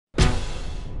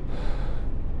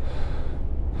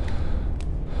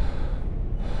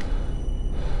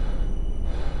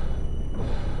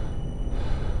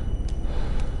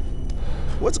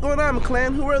What's going on,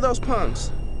 McClan? Who are those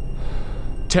punks?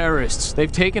 Terrorists.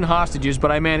 They've taken hostages,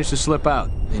 but I managed to slip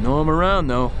out. They know I'm around,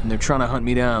 though, and they're trying to hunt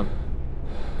me down.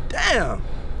 Damn!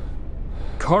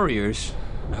 Couriers?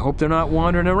 I hope they're not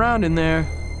wandering around in there.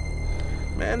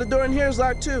 Man, the door in here is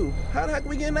locked too. How the heck are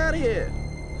we getting out of here?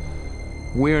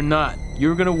 We're not.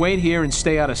 You're gonna wait here and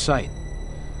stay out of sight.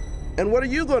 And what are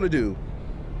you gonna do?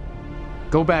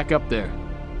 Go back up there.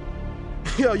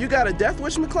 Yo, you got a death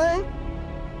wish, McClan?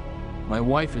 My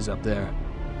wife is up there.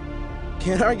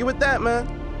 Can't argue with that,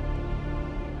 man.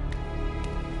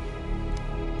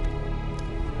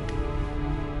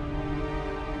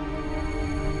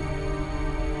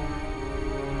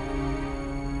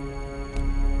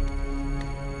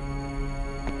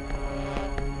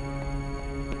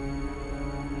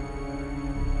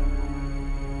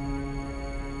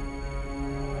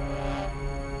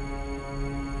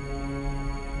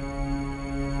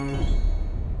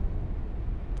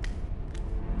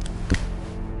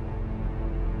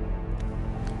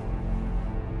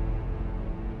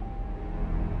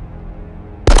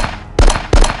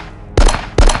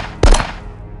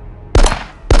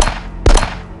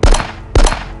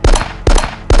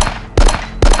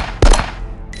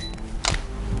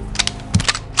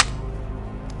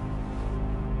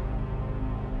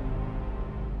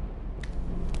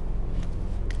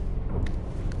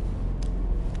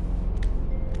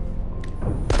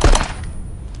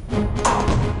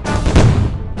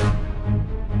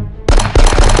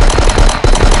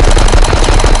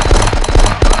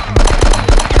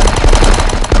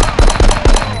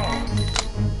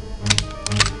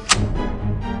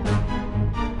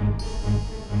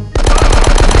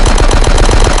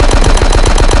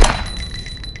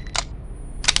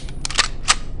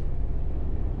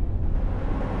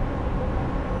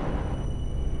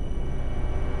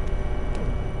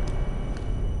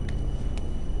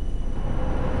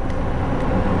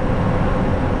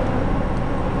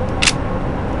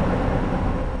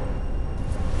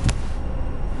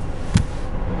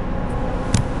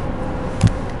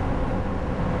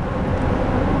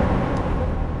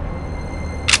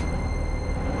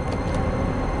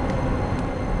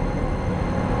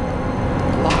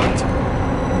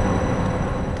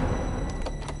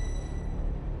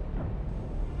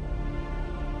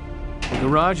 The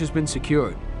garage has been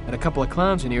secured. Had a couple of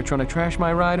clowns in here trying to trash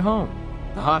my ride home.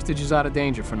 The hostage is out of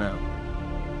danger for now.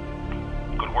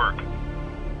 Good work.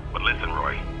 But listen,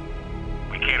 Roy.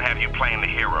 We can't have you playing the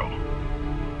hero.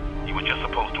 You were just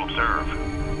supposed to observe.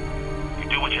 You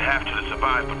do what you have to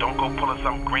survive, but don't go pulling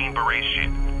some Green Beret shit.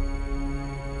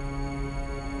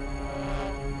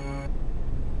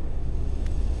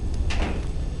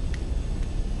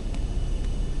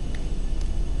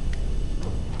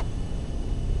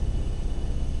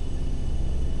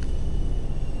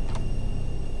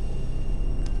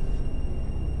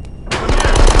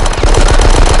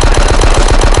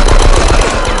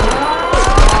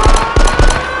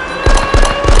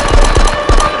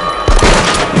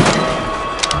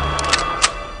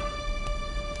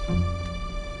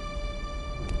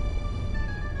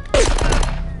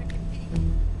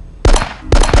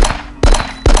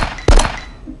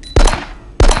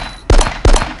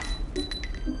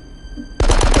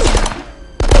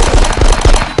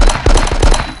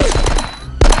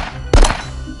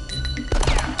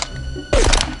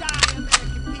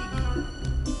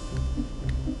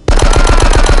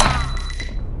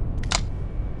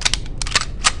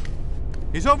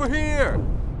 He's over here!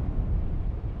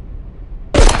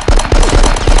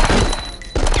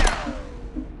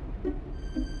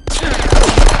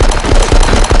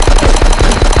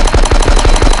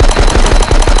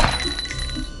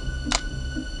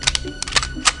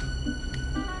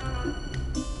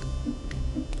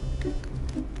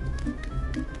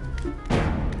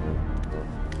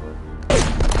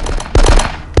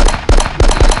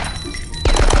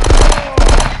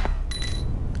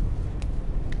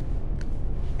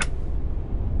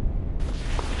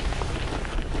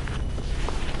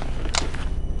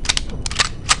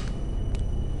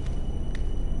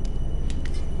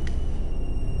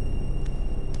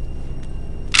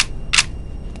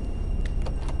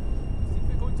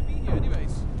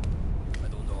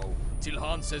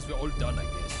 Says we're all done, I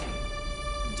guess.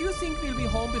 Do you think we'll be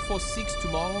home before 6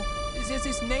 tomorrow? There's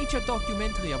this nature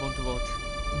documentary I want to watch.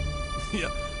 Yeah,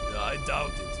 I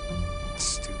doubt it.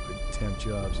 Stupid temp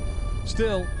jobs.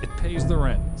 Still, it pays the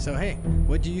rent. So hey,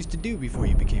 what'd you used to do before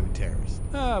you became a terrorist?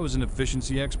 I was an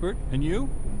efficiency expert. And you?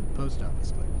 Post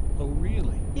office clerk. Oh,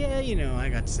 really? Yeah, you know, I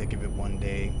got sick of it one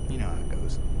day. You know how it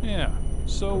goes. Yeah.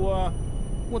 So,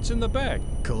 what's in the bag?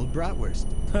 Cold bratwurst.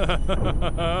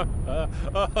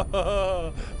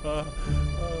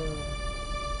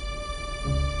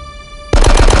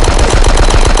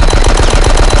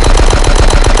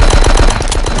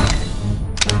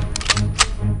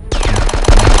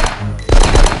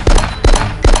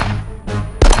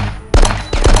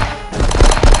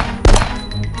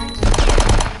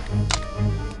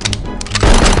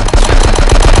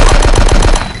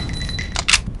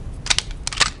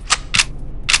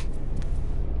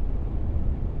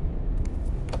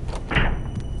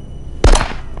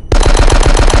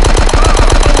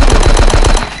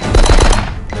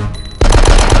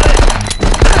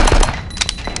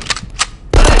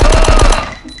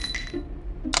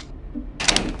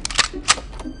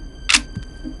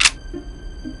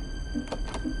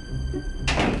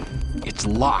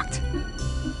 locked.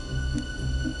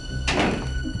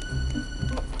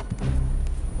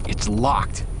 It's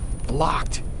locked.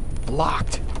 Locked.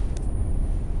 Locked.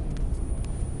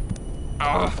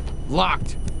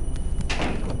 Locked.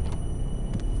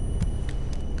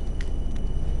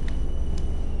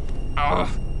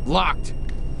 Locked.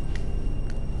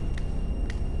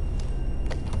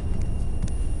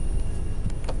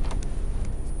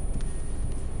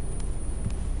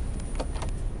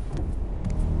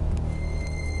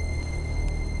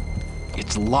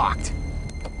 It's locked.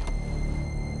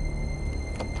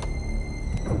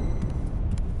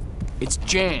 It's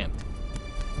jammed.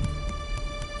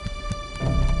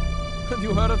 Have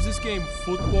you heard of this game,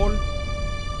 football?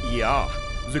 Yeah,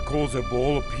 they call the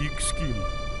ball a pigskin.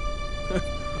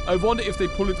 I wonder if they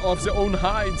pull it off their own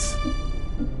hides.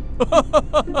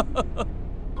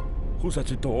 Who's at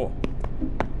the door?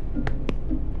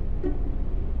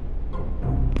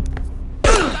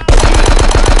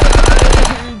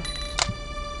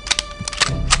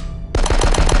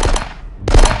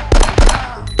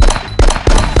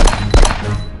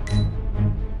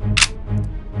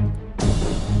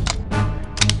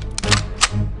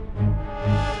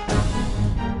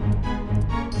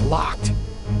 Locked.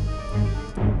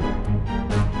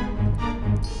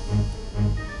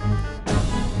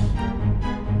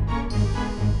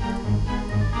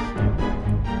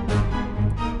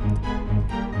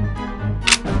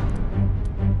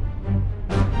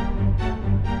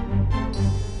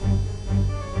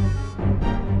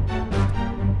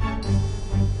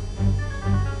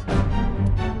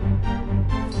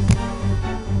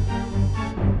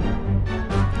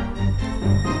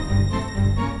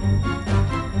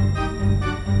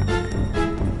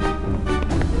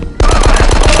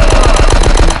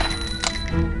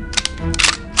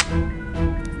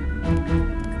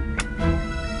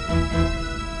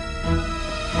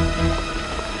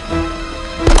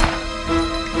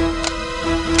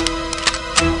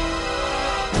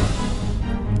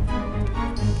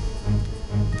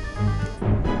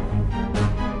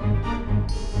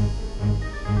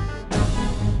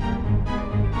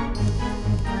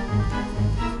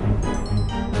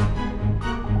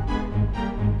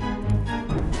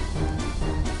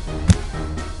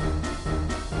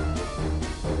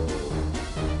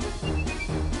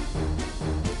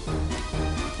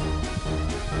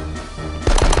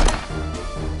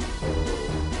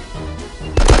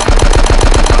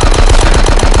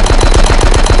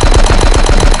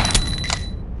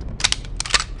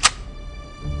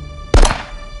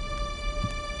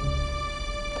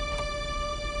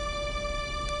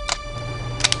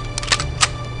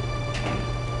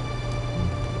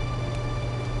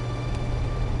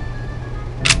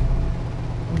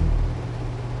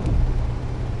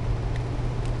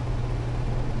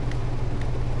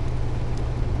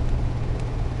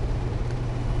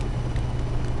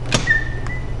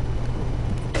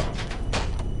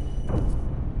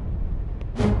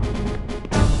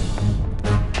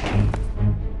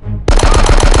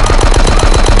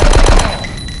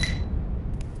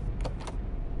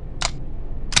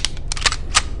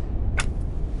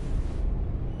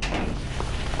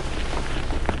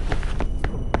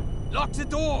 Lock the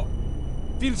door!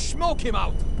 We'll smoke him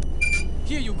out!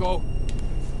 Here you go.